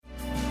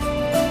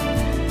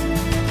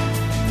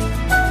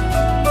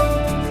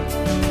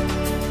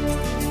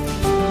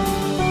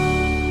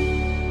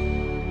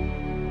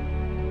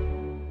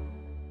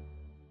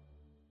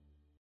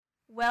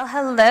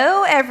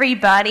Hello,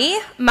 everybody.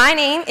 My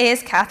name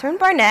is Catherine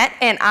Barnett,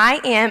 and I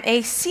am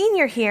a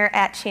senior here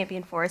at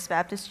Champion Forest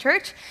Baptist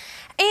Church.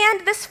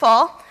 And this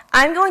fall,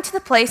 I'm going to the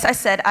place I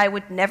said I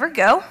would never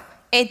go,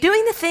 and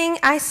doing the thing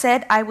I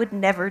said I would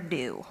never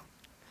do.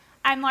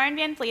 I'm Lauren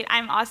Van Fleet.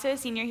 I'm also a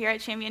senior here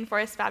at Champion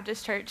Forest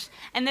Baptist Church.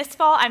 And this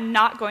fall, I'm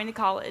not going to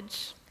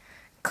college.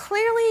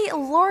 Clearly,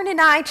 Lauren and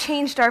I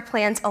changed our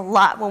plans a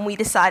lot when we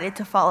decided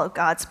to follow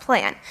God's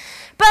plan.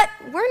 But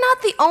we're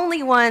not the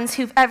only ones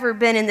who've ever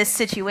been in this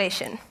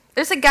situation.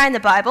 There's a guy in the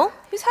Bible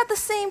who's had the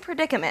same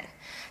predicament.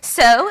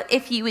 So,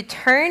 if you would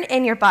turn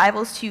in your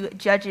Bibles to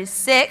Judges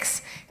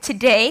 6,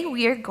 today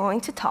we are going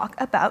to talk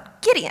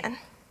about Gideon.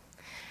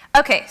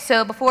 Okay,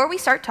 so before we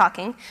start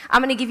talking,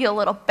 I'm going to give you a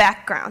little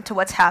background to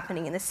what's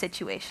happening in this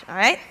situation, all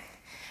right?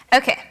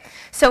 Okay,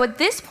 so at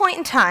this point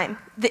in time,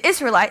 the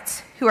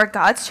Israelites, who are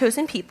God's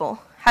chosen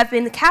people, have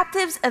been the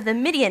captives of the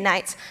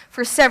Midianites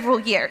for several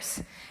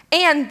years.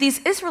 And these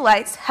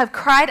Israelites have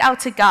cried out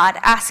to God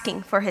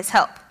asking for his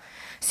help.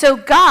 So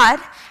God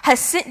has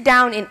sent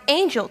down an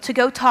angel to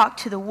go talk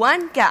to the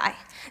one guy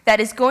that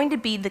is going to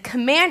be the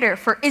commander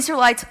for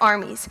Israelites'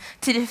 armies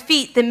to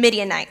defeat the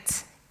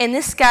Midianites. And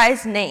this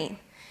guy's name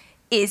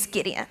is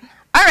Gideon.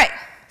 All right,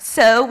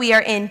 so we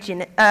are in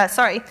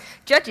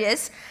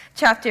Judges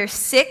chapter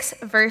 6,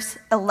 verse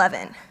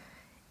 11.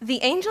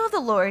 The angel of the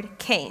Lord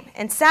came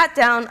and sat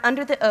down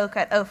under the oak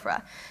at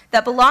Ophrah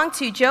that belonged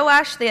to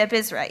Joash the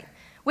Abizrite,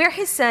 where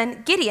his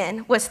son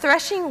Gideon was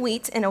threshing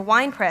wheat in a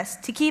winepress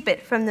to keep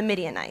it from the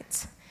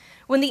Midianites.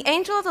 When the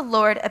angel of the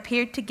Lord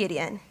appeared to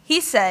Gideon,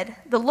 he said,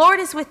 "The Lord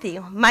is with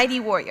you, mighty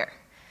warrior."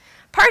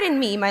 "Pardon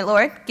me, my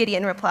lord,"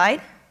 Gideon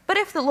replied, "but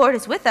if the Lord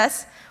is with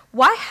us,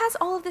 why has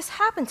all of this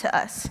happened to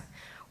us?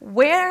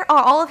 Where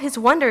are all of his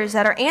wonders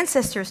that our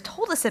ancestors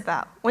told us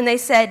about when they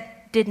said,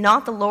 'Did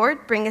not the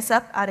Lord bring us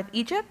up out of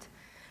Egypt?'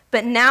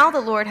 But now the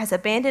Lord has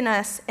abandoned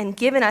us and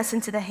given us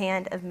into the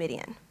hand of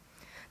Midian."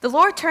 The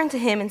Lord turned to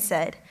him and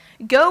said,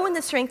 "Go in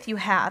the strength you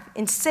have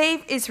and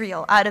save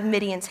Israel out of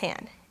Midian's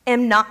hand.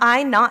 Am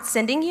I not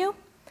sending you?"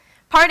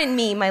 "Pardon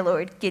me, my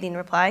lord," Gideon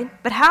replied,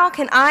 "but how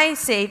can I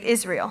save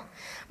Israel?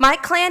 My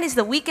clan is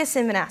the weakest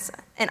in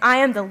Manasseh, and I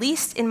am the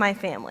least in my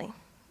family."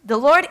 The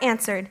Lord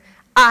answered,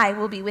 "I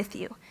will be with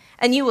you,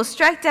 and you will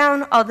strike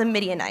down all the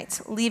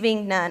Midianites,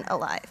 leaving none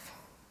alive."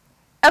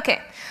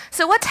 Okay,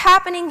 so what's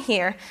happening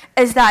here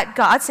is that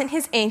God sent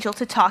his angel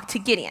to talk to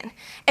Gideon.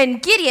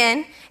 And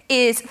Gideon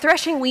is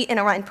threshing wheat in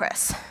a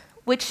winepress,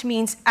 which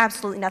means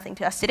absolutely nothing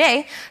to us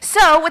today.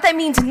 So what that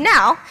means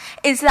now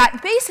is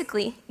that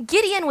basically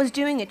Gideon was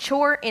doing a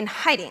chore in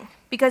hiding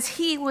because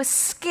he was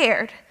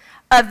scared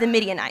of the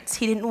Midianites.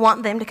 He didn't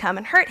want them to come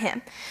and hurt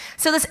him.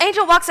 So this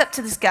angel walks up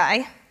to this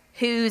guy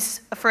who's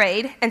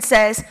afraid and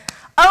says,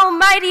 "Oh,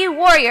 mighty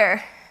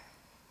warrior."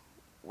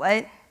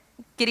 What?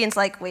 Gideon's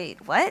like,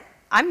 "Wait, what?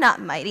 I'm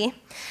not mighty."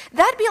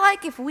 That'd be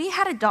like if we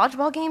had a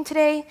dodgeball game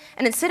today,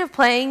 and instead of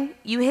playing,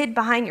 you hid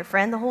behind your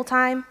friend the whole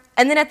time,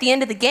 and then at the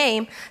end of the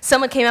game,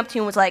 someone came up to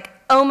you and was like,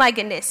 "Oh my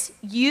goodness,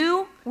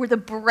 you were the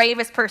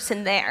bravest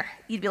person there."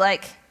 You'd be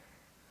like,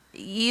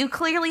 "You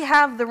clearly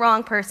have the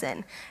wrong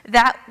person.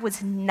 That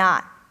was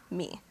not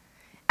me."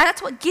 And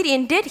that's what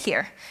Gideon did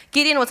here.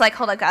 Gideon was like,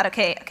 "Hold on, God,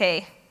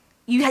 okay.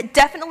 You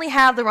definitely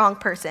have the wrong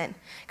person.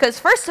 Because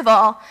first of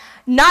all,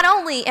 not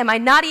only am I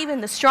not even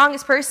the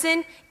strongest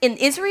person in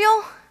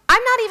Israel,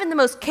 I'm not even the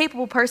most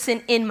capable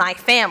person in my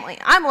family.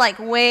 I'm like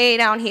way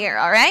down here,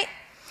 all right?"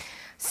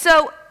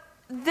 So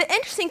the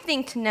interesting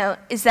thing to note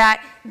is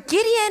that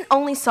Gideon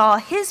only saw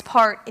his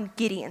part in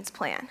Gideon's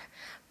plan.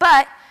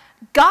 But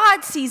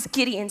God sees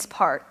Gideon's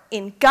part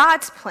in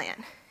God's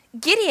plan.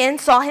 Gideon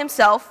saw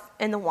himself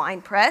in the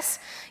winepress,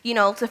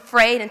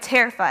 afraid and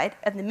terrified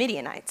of the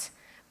Midianites.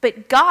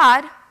 But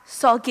God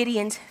saw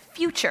Gideon's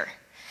future,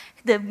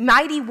 the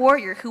mighty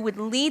warrior who would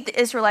lead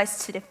the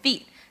Israelites to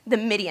defeat the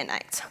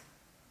Midianites.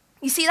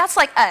 You see, that's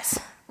like us.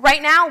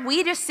 Right now,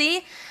 we just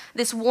see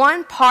this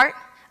one part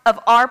of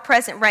our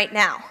present right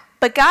now.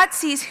 But God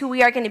sees who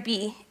we are going to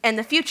be in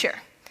the future.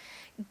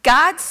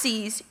 God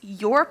sees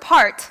your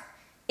part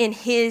in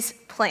his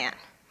plan.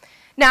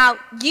 Now,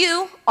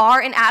 you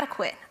are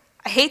inadequate.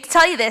 I hate to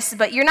tell you this,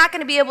 but you're not going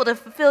to be able to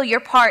fulfill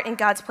your part in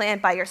God's plan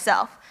by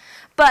yourself.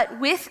 But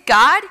with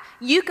God,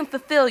 you can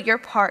fulfill your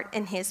part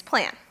in his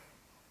plan.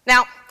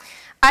 Now,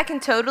 I can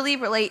totally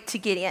relate to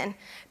Gideon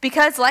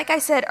because, like I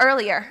said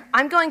earlier,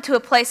 I'm going to a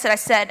place that I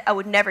said I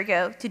would never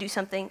go to do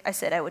something I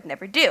said I would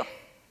never do.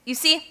 You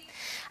see,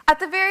 at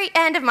the very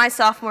end of my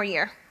sophomore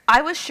year,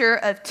 I was sure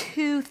of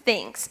two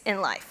things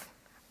in life.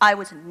 I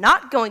was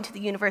not going to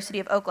the University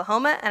of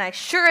Oklahoma, and I'm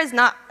sure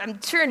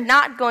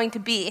not going to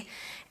be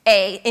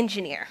an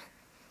engineer.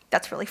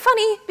 That's really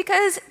funny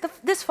because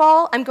this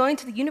fall I'm going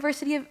to the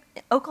University of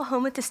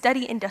Oklahoma to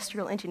study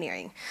industrial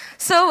engineering.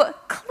 So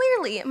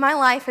clearly my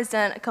life has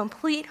done a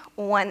complete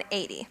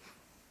 180.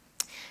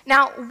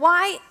 Now,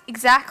 how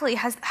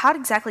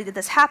exactly did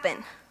this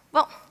happen?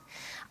 Well,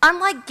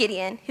 unlike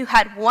Gideon, who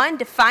had one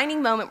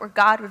defining moment where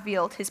God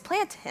revealed his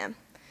plan to him,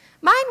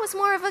 mine was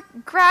more of a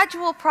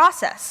gradual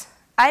process.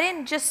 I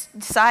didn't just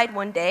decide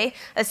one day,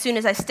 as soon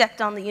as I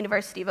stepped on the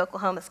University of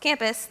Oklahoma's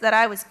campus, that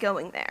I was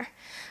going there.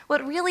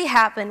 What really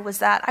happened was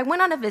that I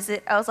went on a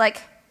visit. I was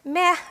like,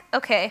 meh,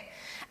 okay.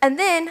 And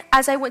then,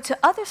 as I went to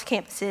other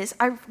campuses,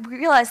 I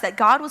realized that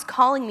God was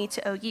calling me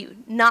to OU,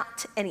 not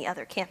to any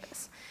other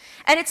campus.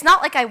 And it's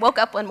not like I woke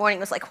up one morning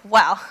and was like,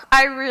 wow,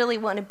 I really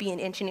want to be an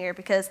engineer,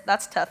 because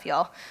that's tough,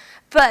 y'all.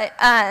 But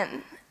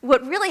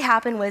what really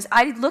happened was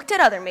I looked at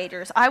other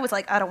majors. I was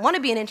like, I don't want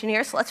to be an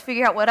engineer, so let's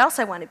figure out what else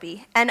I want to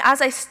be. And as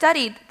I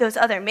studied those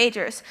other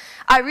majors,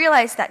 I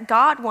realized that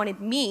God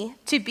wanted me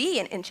to be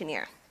an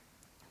engineer.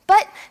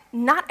 But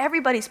not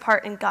everybody's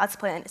part in God's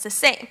plan is the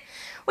same,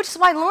 which is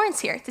why Lauren's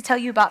here to tell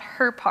you about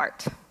her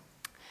part.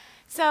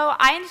 So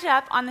I ended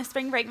up on the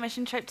spring break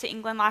mission trip to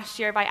England last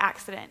year by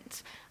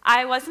accident.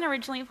 I wasn't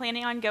originally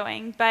planning on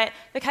going, but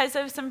because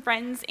of some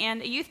friends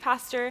and a youth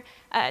pastor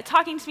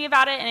talking to me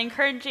about it and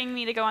encouraging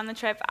me to go on the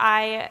trip,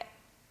 I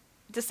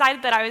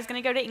decided that I was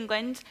going to go to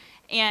England,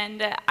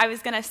 and I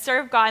was going to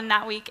serve God in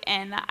that week,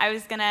 and I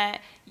was going to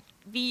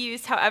be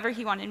used however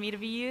he wanted me to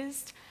be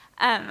used.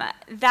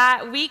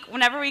 That week,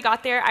 whenever we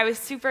got there, I was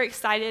super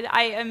excited.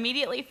 I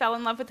immediately fell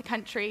in love with the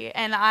country,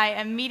 and I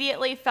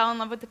immediately fell in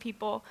love with the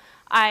people.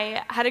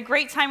 I had a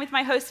great time with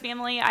my host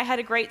family. I had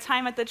a great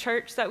time at the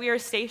church that we were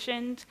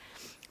stationed.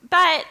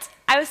 But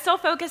I was still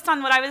focused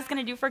on what I was going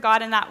to do for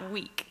God in that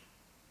week,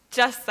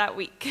 just that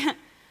week.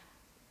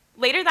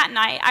 Later that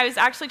night, I was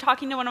actually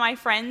talking to one of my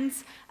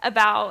friends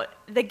about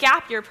the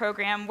gap year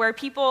program, where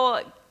people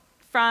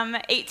from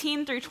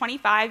 18 through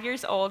 25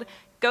 years old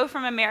go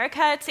from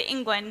America to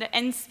England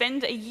and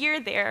spend a year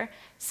there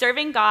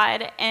serving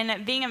God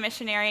and being a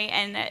missionary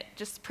and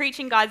just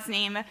preaching God's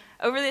name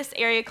over this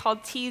area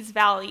called Tees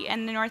Valley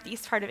in the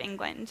northeast part of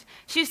England.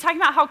 She was talking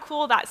about how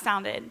cool that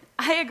sounded.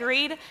 I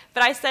agreed,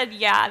 but I said,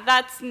 yeah,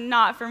 that's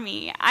not for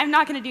me. I'm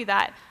not going to do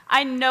that.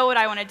 I know what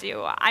I want to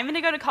do. I'm going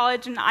to go to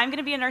college and I'm going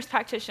to be a nurse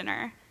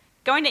practitioner.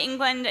 Going to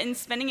England and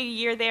spending a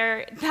year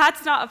there,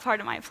 that's not a part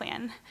of my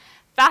plan.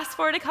 Fast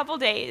forward a couple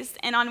days,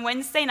 and on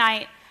Wednesday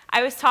night,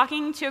 I was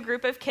talking to a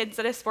group of kids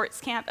at a sports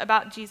camp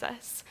about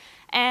Jesus,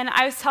 and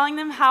I was telling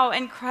them how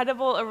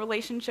incredible a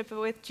relationship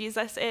with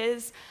Jesus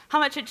is, how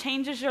much it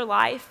changes your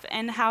life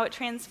and how it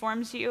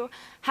transforms you,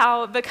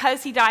 how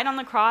because he died on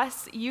the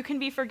cross, you can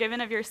be forgiven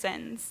of your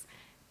sins.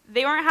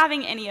 They weren't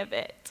having any of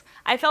it.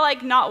 I felt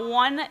like not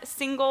one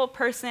single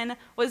person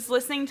was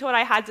listening to what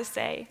I had to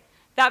say.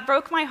 That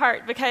broke my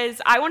heart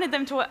because I wanted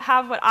them to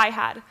have what I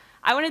had.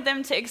 I wanted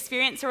them to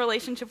experience a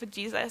relationship with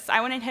Jesus. I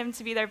wanted him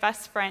to be their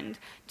best friend,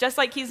 just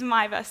like he's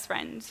my best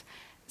friend.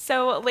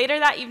 So later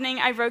that evening,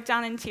 I broke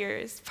down in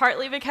tears,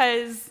 partly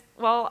because,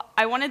 well,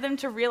 I wanted them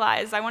to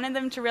realize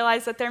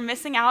that they're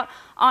missing out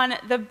on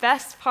the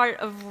best part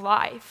of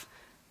life.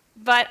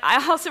 But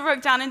I also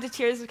broke down into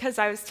tears because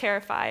I was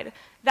terrified.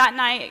 That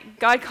night,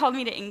 God called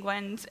me to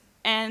England,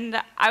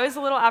 and I was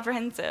a little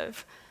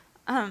apprehensive.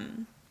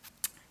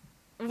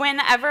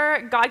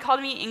 Whenever God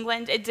called me to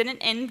England, it didn't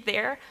end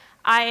there.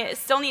 I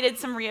still needed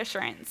some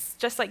reassurance,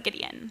 just like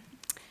Gideon.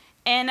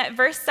 In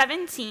verse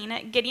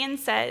 17, Gideon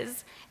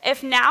says,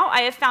 "If now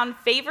I have found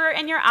favor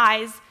in your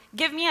eyes,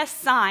 give me a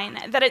sign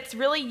that it's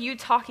really you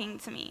talking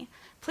to me.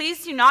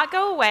 Please do not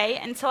go away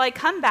until I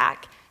come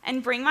back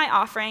and bring my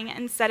offering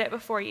and set it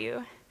before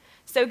you."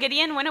 So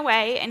Gideon went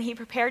away, and he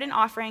prepared an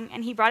offering,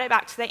 and he brought it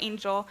back to the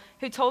angel,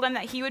 who told him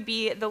that he would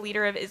be the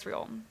leader of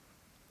Israel.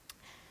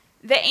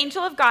 The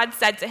angel of God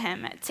said to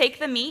him, "Take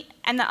the meat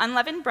and the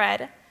unleavened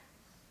bread,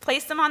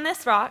 place them on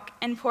this rock,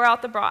 and pour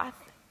out the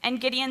broth."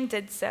 And Gideon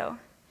did so.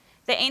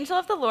 The angel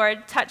of the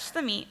Lord touched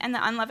the meat and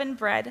the unleavened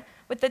bread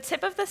with the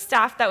tip of the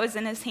staff that was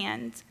in his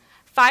hand.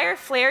 Fire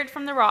flared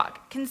from the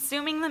rock,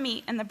 consuming the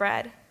meat and the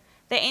bread.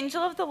 The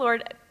angel of the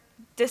Lord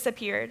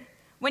disappeared.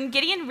 When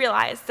Gideon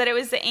realized that it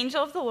was the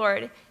angel of the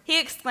Lord, he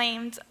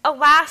exclaimed,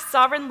 "Alas,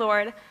 sovereign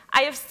Lord,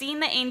 I have seen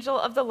the angel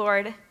of the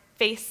Lord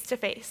face to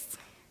face."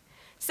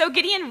 So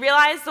Gideon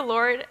realized the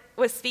Lord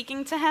was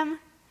speaking to him,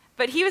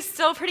 but he was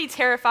still pretty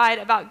terrified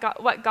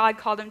about what God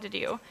called him to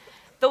do.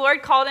 The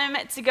Lord called him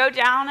to go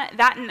down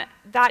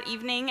that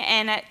evening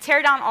and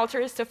tear down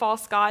altars to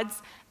false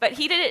gods, but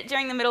he did it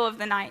during the middle of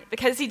the night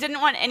because he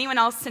didn't want anyone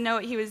else to know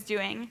what he was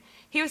doing.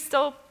 He was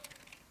still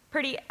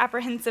pretty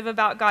apprehensive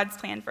about God's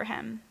plan for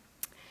him.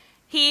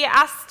 He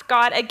asked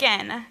God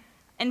again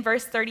in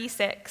verse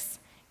 36.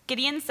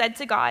 Gideon said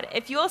to God,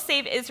 "If you will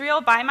save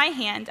Israel by my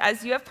hand,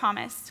 as you have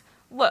promised,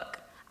 look,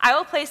 I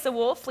will place a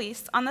wool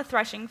fleece on the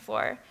threshing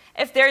floor.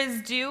 If there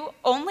is dew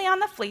only on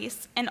the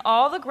fleece and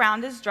all the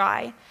ground is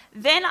dry,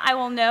 then I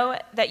will know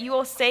that you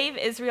will save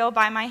Israel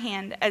by my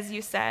hand, as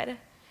you said."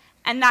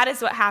 And that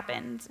is what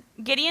happened.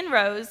 Gideon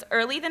rose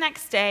early the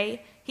next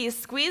day. He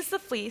squeezed the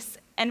fleece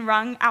and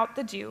wrung out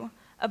the dew,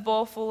 a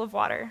bowl full of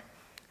water.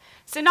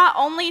 So not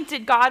only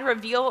did God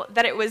reveal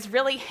that it was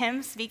really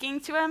him speaking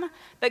to him,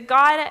 but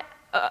God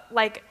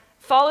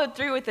followed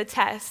through with the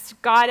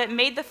test. God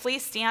made the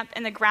fleece damp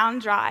and the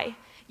ground dry.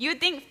 You would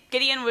think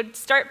Gideon would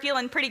start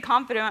feeling pretty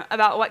confident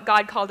about what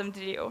God called him to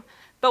do.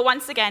 But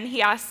once again,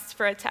 he asked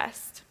for a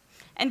test.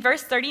 In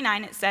verse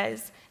 39, it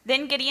says,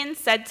 Then Gideon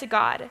said to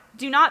God,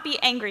 "Do not be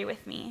angry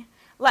with me.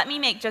 Let me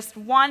make just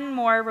one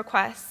more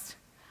request.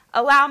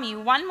 Allow me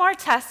one more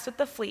test with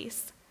the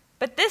fleece,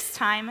 but this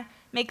time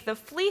make the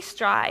fleece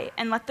dry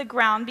and let the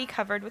ground be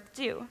covered with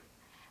dew."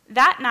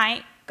 That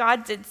night,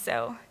 God did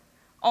so.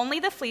 Only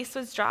the fleece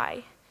was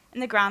dry,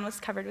 and the ground was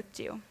covered with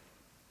dew.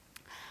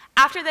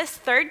 After this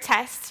third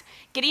test,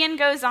 Gideon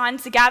goes on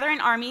to gather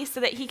an army so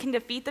that he can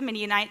defeat the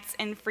Midianites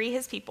and free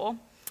his people.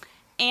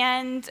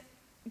 And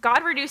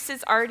God reduced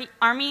his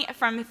army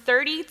from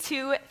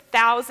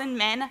 32,000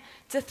 men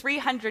to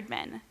 300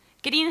 men.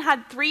 Gideon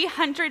had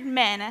 300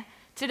 men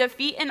to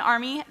defeat an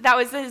army that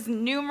was as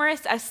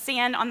numerous as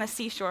sand on the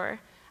seashore.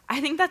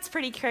 I think that's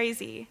pretty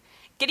crazy.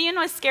 Gideon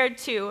was scared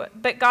too,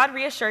 but God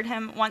reassured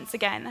him once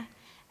again.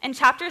 In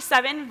chapter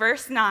 7,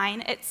 verse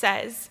 9, it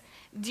says,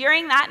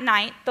 "During that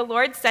night, the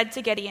Lord said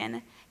to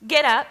Gideon,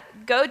 'Get up,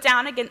 go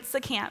down against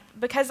the camp,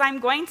 because I'm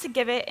going to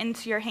give it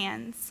into your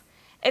hands.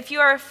 If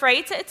you are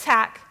afraid to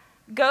attack,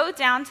 go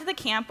down to the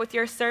camp with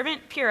your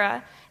servant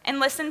Purah and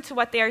listen to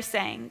what they are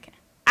saying.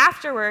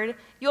 Afterward,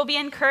 you will be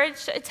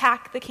encouraged to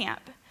attack the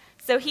camp.'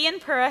 So he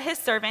and Purah, his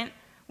servant,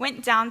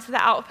 went down to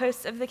the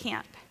outposts of the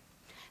camp."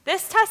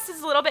 This test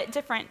is a little bit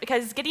different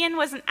because Gideon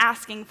wasn't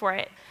asking for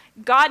it.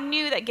 God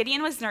knew that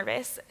Gideon was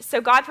nervous, so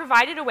God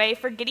provided a way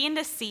for Gideon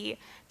to see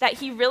that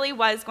he really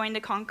was going to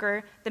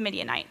conquer the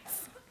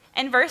Midianites.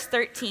 In verse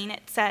 13,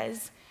 it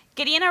says,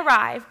 "Gideon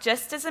arrived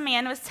just as a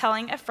man was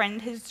telling a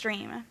friend his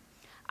dream.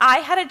 'I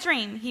had a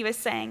dream,' he was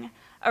saying.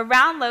 'A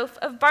round loaf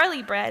of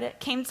barley bread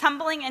came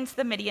tumbling into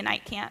the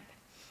Midianite camp.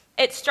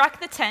 It struck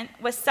the tent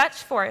with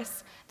such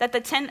force that the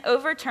tent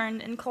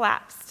overturned and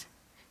collapsed.'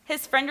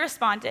 His friend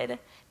responded,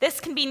 'This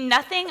can be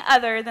nothing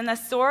other than the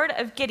sword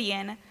of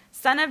Gideon,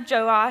 son of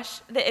Joash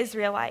the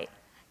Israelite.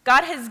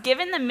 God has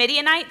given the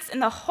Midianites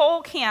and the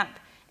whole camp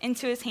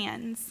into his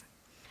hands.'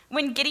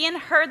 When Gideon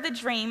heard the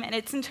dream and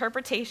its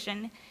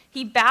interpretation,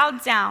 he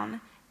bowed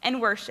down and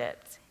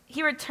worshiped.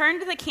 He returned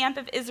to the camp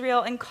of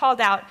Israel and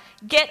called out,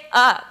 'Get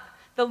up!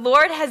 The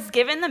Lord has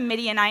given the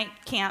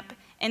Midianite camp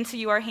into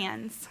your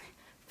hands.'"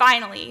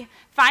 Finally,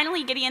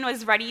 Gideon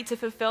was ready to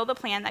fulfill the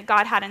plan that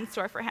God had in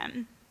store for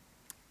him.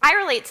 I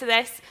relate to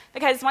this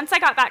because once I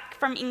got back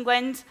from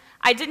England,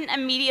 I wasn't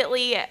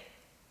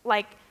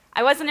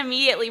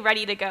immediately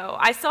ready to go.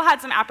 I still had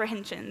some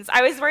apprehensions.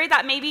 I was worried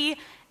that maybe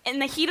in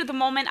the heat of the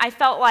moment, I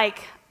felt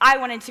like I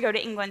wanted to go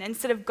to England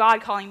instead of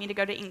God calling me to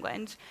go to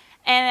England.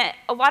 And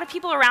a lot of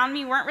people around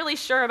me weren't really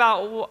sure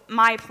about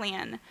my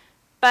plan.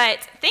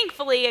 But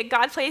thankfully,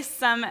 God placed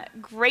some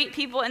great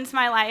people into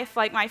my life,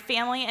 like my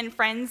family and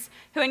friends,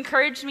 who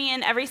encouraged me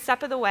in every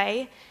step of the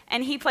way.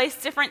 And he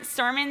placed different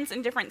sermons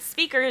and different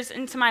speakers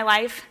into my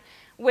life,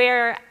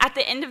 where at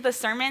the end of the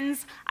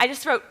sermons, I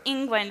just wrote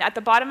England at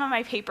the bottom of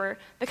my paper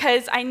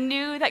because I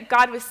knew that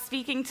God was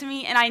speaking to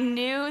me, and I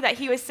knew that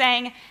he was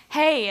saying,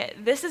 "Hey,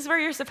 this is where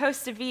you're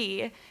supposed to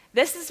be.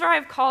 This is where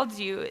I've called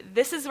you.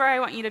 This is where I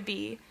want you to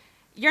be.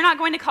 You're not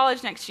going to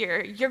college next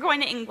year. You're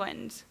going to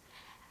England."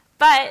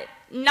 But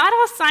not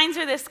all signs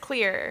are this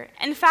clear.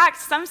 In fact,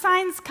 some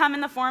signs come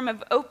in the form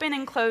of open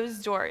and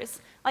closed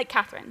doors, like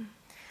Catherine.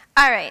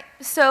 All right,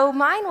 so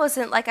mine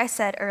wasn't, like I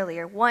said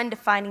earlier, one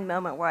defining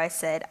moment where I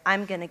said,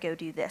 I'm going to go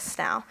do this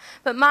now.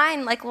 But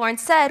mine, like Lauren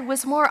said,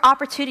 was more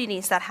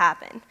opportunities that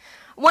happened.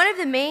 One of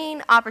the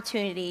main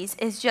opportunities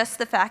is just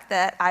the fact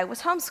that I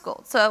was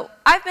homeschooled. So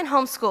I've been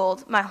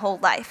homeschooled my whole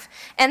life,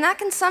 and that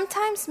can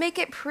sometimes make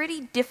it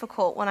pretty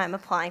difficult when I'm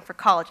applying for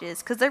colleges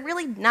because they're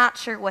really not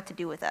sure what to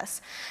do with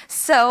us.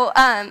 So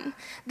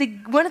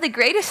one of the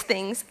greatest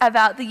things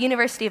about the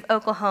University of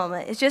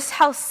Oklahoma is just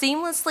how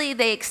seamlessly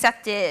they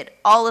accepted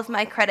all of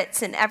my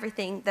credits and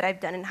everything that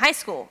I've done in high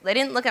school. They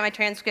didn't look at my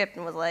transcript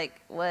and was like,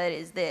 what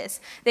is this?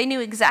 They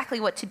knew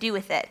exactly what to do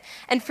with it.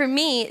 And for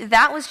me,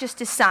 that was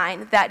just a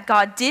sign that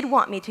God did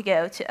want me to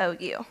go to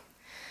OU.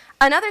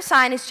 Another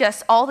sign is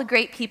just all the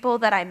great people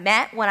that I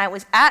met when I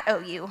was at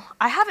OU.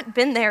 I haven't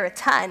been there a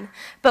ton,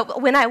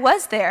 but when I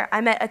was there,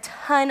 I met a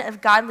ton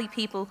of godly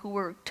people who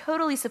were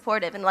totally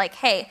supportive and like,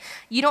 hey,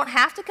 you don't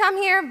have to come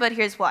here, but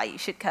here's why you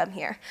should come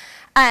here.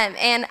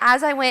 And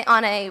as I went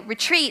on a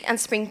retreat on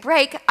spring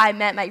break, I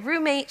met my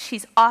roommate.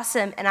 She's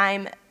awesome, and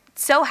I'm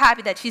so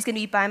happy that she's going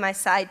to be by my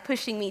side,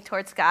 pushing me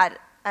towards God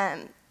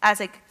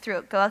as I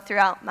go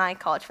throughout my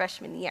college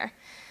freshman year.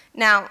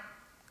 Now,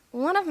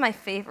 one of my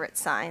favorite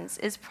signs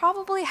is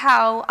probably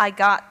how I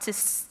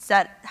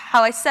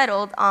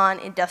settled on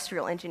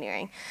industrial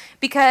engineering,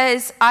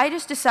 because I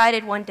just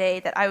decided one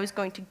day that I was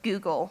going to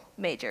Google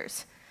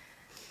majors.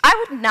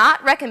 I would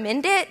not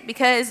recommend it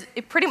because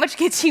it pretty much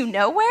gets you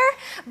nowhere,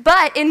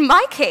 but in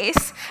my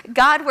case,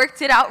 God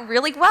worked it out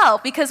really well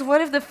because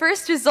one of the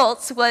first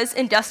results was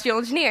industrial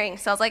engineering.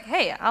 So I was like,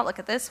 hey, I'll look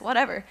at this,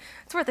 whatever.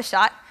 It's worth a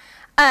shot.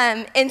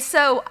 And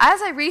so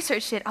as I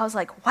researched it, I was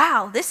like,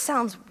 wow, this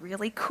sounds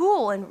really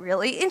cool and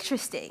really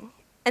interesting.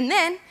 And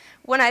then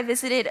when I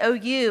visited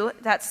OU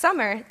that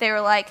summer, they were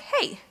like,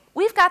 hey,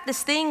 we've got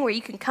this thing where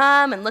you can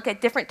come and look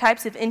at different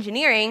types of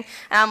engineering.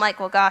 And I'm like,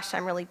 well, gosh,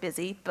 I'm really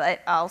busy,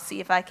 but I'll see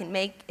if I can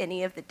make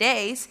any of the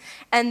days.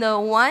 And the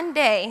one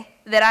day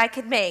that I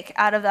could make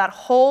out of that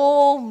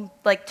whole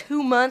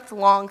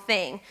 2-month-long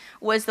thing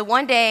was the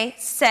one day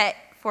set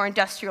for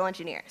industrial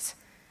engineers.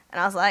 And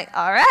I was like,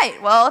 all right,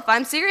 well, if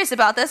I'm serious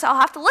about this, I'll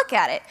have to look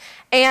at it.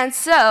 And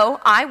so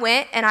I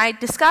went and I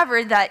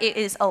discovered that it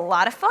is a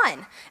lot of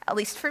fun, at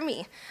least for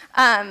me.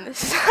 And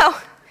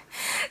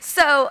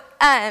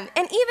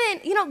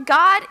even,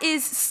 God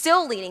is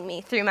still leading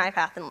me through my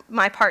path and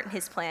my part in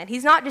his plan.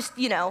 He's not just,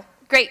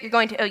 great, you're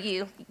going to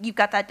OU, you've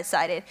got that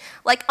decided.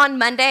 Like on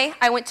Monday,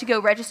 I went to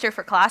go register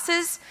for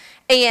classes,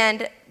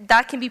 and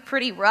that can be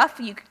pretty rough.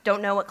 You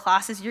don't know what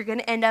classes you're going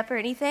to end up or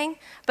anything.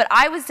 But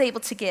I was able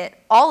to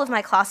get all of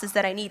my classes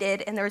that I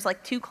needed, and there was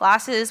 2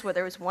 classes where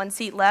there was 1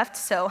 seat left.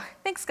 So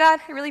thanks, God.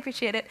 I really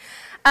appreciate it.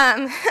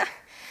 But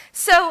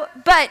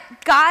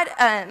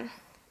God,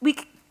 we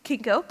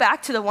can go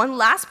back to the one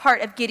last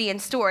part of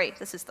Gideon's story.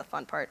 This is the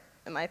fun part,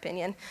 in my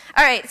opinion.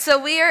 All right,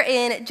 so we are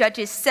in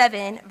Judges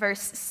 7,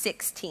 verse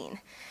 16.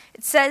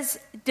 It says,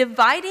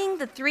 dividing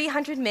the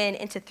 300 men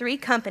into 3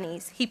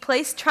 companies, he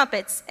placed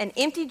trumpets and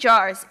empty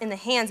jars in the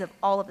hands of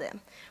all of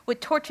them, with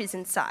torches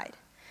inside.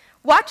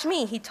 Watch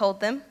me, he told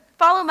them.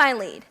 Follow my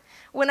lead.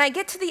 When I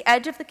get to the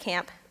edge of the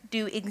camp,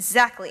 do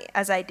exactly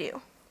as I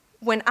do.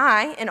 When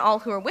I and all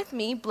who are with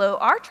me blow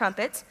our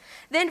trumpets,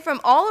 then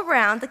from all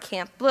around the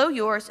camp blow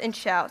yours and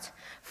shout,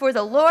 for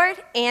the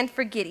Lord and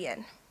for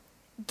Gideon.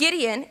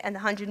 Gideon and the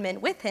 100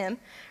 men with him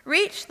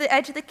reached the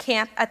edge of the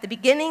camp at the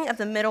beginning of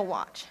the middle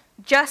watch,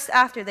 just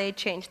after they had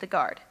changed the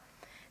guard.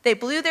 They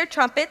blew their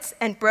trumpets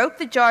and broke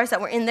the jars that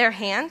were in their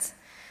hands.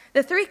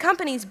 The 3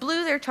 companies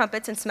blew their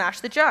trumpets and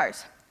smashed the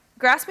jars.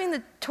 Grasping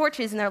the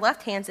torches in their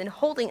left hands and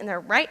holding in their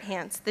right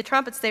hands the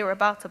trumpets they were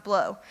about to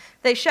blow,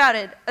 they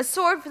shouted, a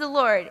sword for the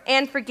Lord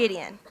and for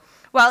Gideon.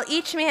 While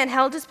each man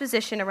held his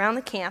position around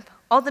the camp,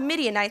 all the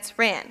Midianites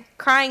ran,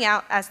 crying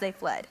out as they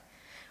fled.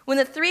 When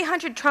the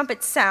 300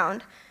 trumpets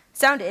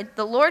sounded,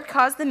 the Lord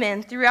caused the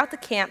men throughout the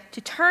camp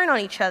to turn on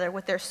each other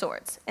with their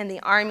swords, and the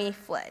army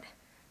fled.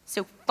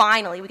 So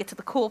finally, we get to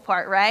the cool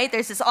part, right?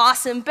 There's this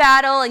awesome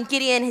battle, and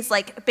Gideon, his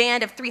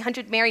band of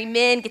 300 merry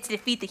men, get to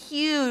defeat the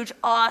huge,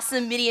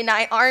 awesome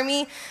Midianite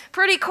army.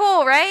 Pretty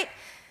cool, right?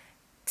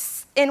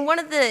 And one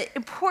of the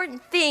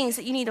important things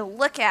that you need to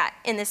look at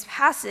in this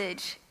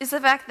passage is the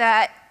fact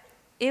that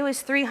it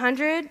was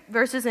 300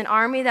 versus an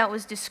army that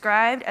was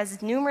described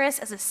as numerous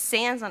as the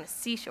sands on a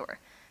seashore.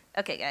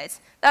 Okay,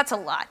 guys, that's a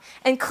lot.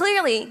 And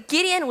clearly,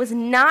 Gideon was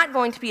not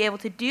going to be able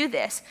to do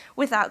this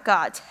without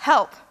God's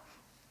help.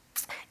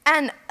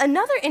 And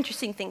another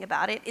interesting thing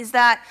about it is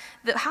that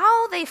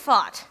how they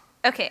fought.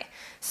 Okay,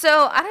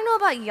 so I don't know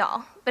about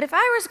y'all, but if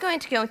I was going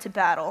to go into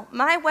battle,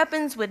 my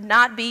weapons would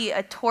not be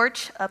a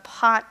torch, a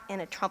pot,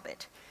 and a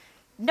trumpet.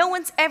 No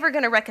one's ever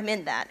going to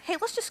recommend that. Hey,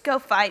 let's just go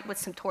fight with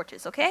some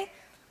torches, okay?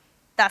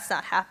 That's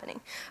not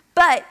happening.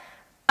 But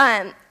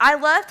I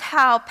loved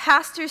how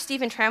Pastor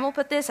Stephen Trammell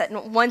put this at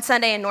one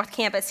Sunday in North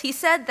Campus. He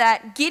said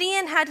that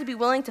Gideon had to be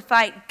willing to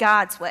fight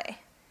God's way.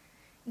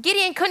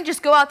 Gideon couldn't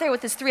just go out there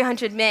with his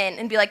 300 men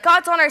and be like,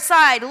 God's on our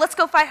side, let's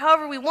go fight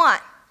however we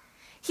want.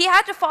 He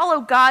had to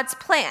follow God's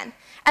plan.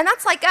 And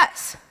that's like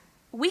us.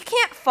 We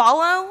can't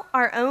follow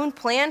our own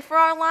plan for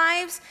our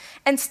lives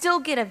and still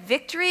get a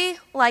victory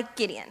like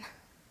Gideon.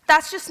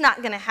 That's just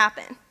not going to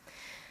happen.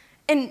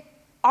 And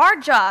our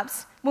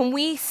jobs, when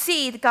we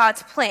see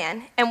God's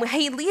plan and when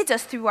he leads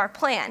us through our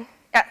plan,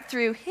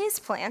 through his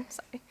plan,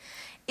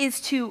 is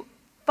to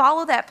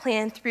follow that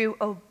plan through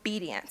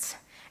obedience.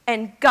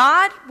 And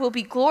God will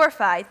be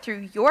glorified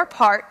through your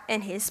part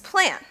in his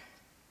plan.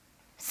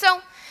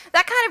 So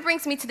that kind of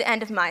brings me to the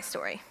end of my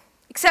story,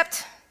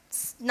 except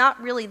it's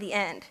not really the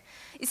end.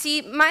 You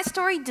see, my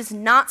story does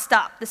not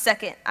stop the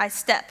second I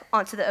step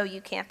onto the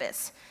OU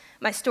campus.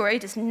 My story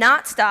does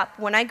not stop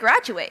when I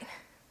graduate.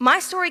 My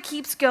story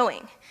keeps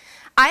going.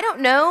 I don't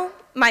know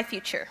my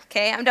future,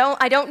 okay?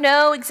 I don't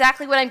know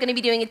exactly what I'm going to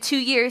be doing in 2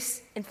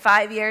 years, in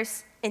 5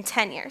 years, in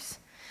 10 years.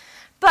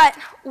 But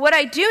what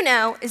I do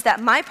know is that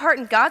my part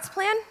in God's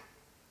plan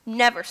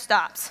never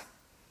stops.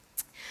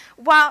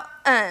 While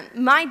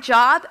my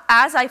job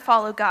as I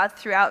follow God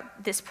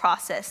throughout this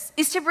process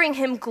is to bring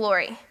him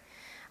glory,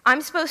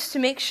 I'm supposed to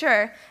make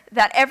sure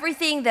that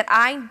everything that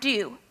I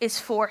do is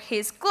for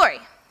his glory.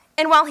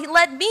 And while he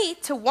led me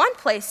to one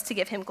place to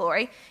give him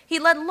glory, he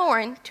led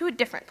Lauren to a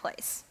different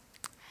place.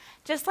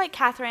 Just like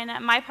Catherine,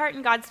 my part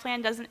in God's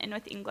plan doesn't end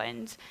with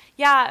England.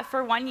 Yeah,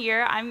 for 1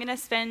 year, I'm going to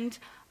spend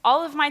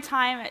all of my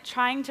time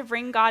trying to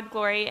bring God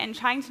glory and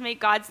trying to make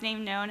God's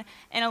name known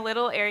in a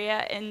little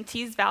area in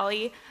Tees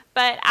Valley.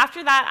 But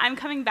after that, I'm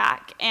coming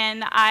back,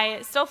 and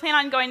I still plan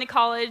on going to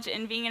college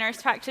and being a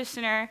nurse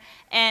practitioner.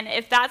 And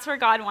if that's where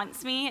God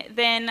wants me,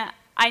 then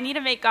I need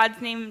to make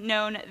God's name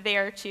known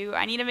there too.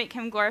 I need to make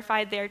him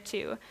glorified there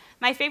too.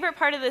 My favorite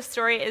part of this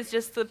story is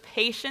just the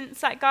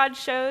patience that God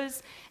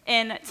shows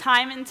in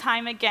time and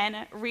time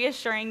again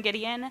reassuring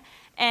Gideon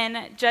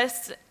and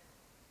just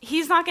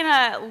He's not going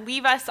to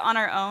leave us on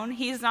our own.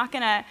 He's not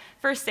going to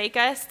forsake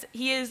us.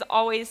 He is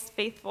always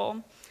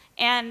faithful.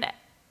 And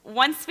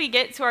once we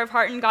get to our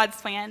part in God's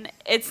plan,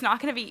 it's not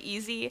going to be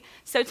easy.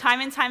 So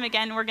time and time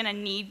again, we're going to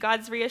need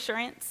God's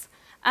reassurance.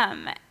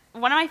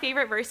 One of my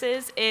favorite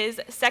verses is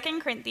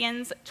 2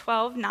 Corinthians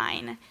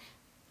 12:9.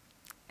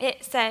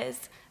 It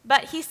says,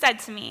 "But he said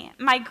to me,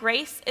 'My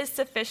grace is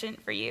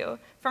sufficient for you,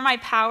 for my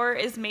power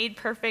is made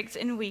perfect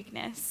in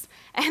weakness.'"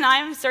 And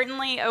I'm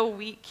certainly a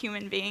weak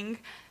human being.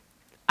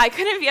 I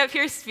couldn't be up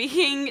here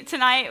speaking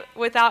tonight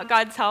without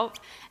God's help.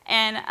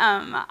 And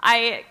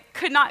I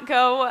could not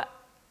go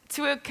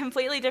to a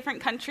completely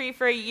different country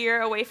for a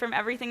year away from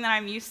everything that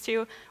I'm used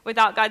to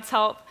without God's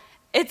help.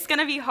 It's going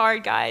to be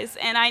hard, guys.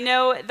 And I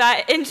know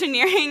that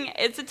engineering,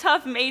 it's a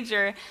tough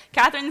major.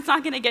 Catherine's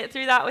not going to get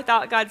through that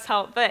without God's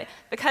help. But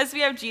because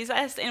we have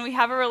Jesus and we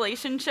have a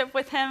relationship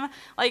with him,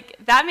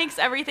 that makes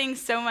everything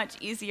so much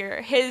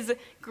easier. His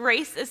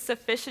grace is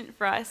sufficient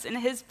for us, and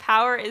his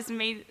power is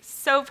made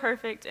so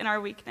perfect in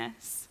our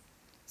weakness.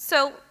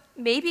 So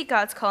maybe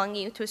God's calling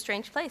you to a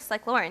strange place,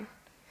 like Lauren.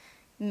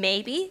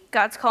 Maybe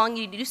God's calling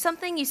you to do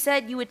something you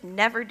said you would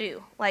never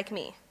do, like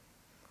me.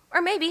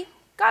 Or maybe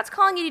God's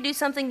calling you to do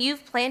something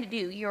you've planned to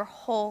do your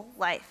whole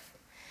life.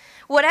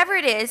 Whatever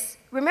it is,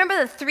 remember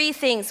the 3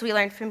 things we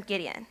learned from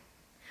Gideon.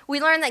 We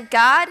learned that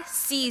God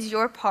sees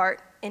your part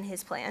in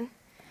his plan,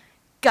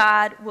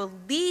 God will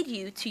lead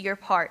you to your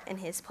part in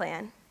his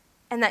plan,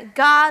 and that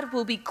God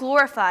will be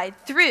glorified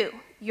through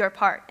your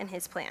part in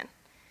his plan.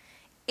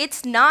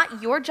 It's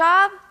not your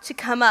job to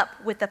come up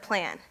with a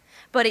plan,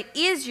 but it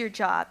is your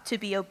job to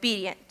be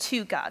obedient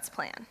to God's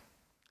plan.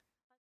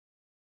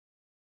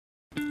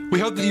 We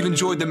hope that you've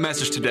enjoyed the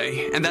message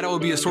today and that it will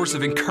be a source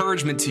of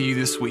encouragement to you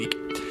this week.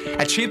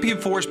 At Champion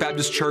Forest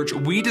Baptist Church,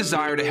 we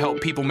desire to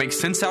help people make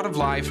sense out of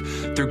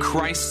life through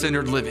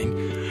Christ-centered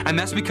living. And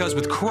that's because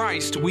with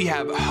Christ, we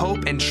have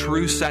hope and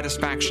true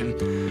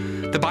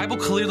satisfaction. The Bible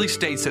clearly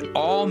states that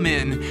all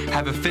men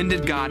have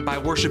offended God by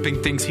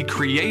worshiping things he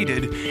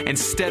created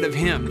instead of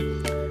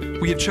him.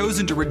 We have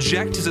chosen to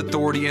reject his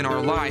authority in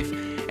our life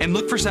and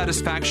look for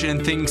satisfaction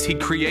in things he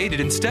created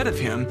instead of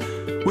him,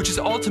 which is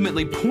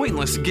ultimately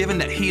pointless given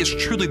that he is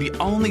truly the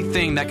only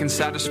thing that can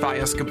satisfy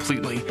us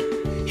completely.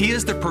 He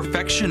is the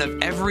perfection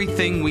of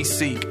everything we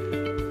seek.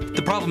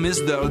 The problem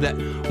is, though, that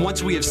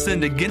once we have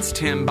sinned against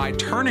him by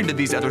turning to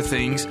these other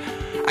things,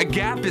 a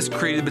gap is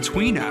created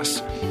between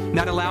us,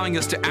 not allowing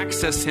us to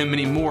access him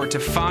anymore to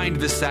find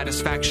this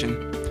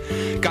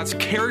satisfaction. God's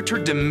character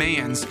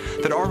demands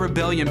that our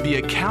rebellion be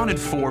accounted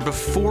for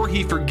before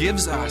he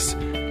forgives us.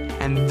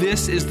 And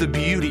this is the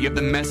beauty of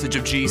the message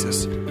of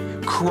Jesus.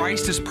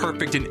 Christ is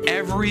perfect in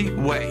every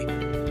way.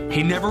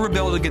 He never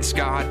rebelled against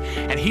God,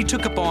 and he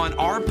took upon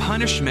our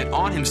punishment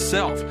on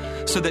himself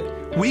so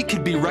that we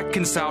could be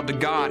reconciled to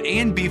God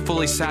and be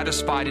fully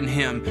satisfied in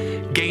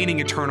him, gaining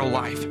eternal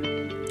life.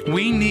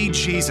 We need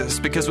Jesus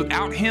because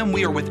without him,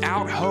 we are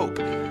without hope,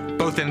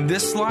 both in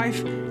this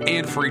life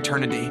and for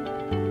eternity.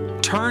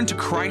 Turn to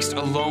Christ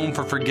alone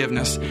for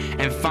forgiveness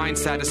and find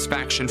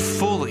satisfaction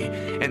fully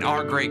in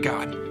our great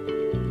God.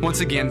 Once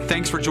again,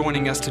 thanks for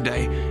joining us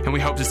today, and we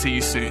hope to see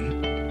you soon.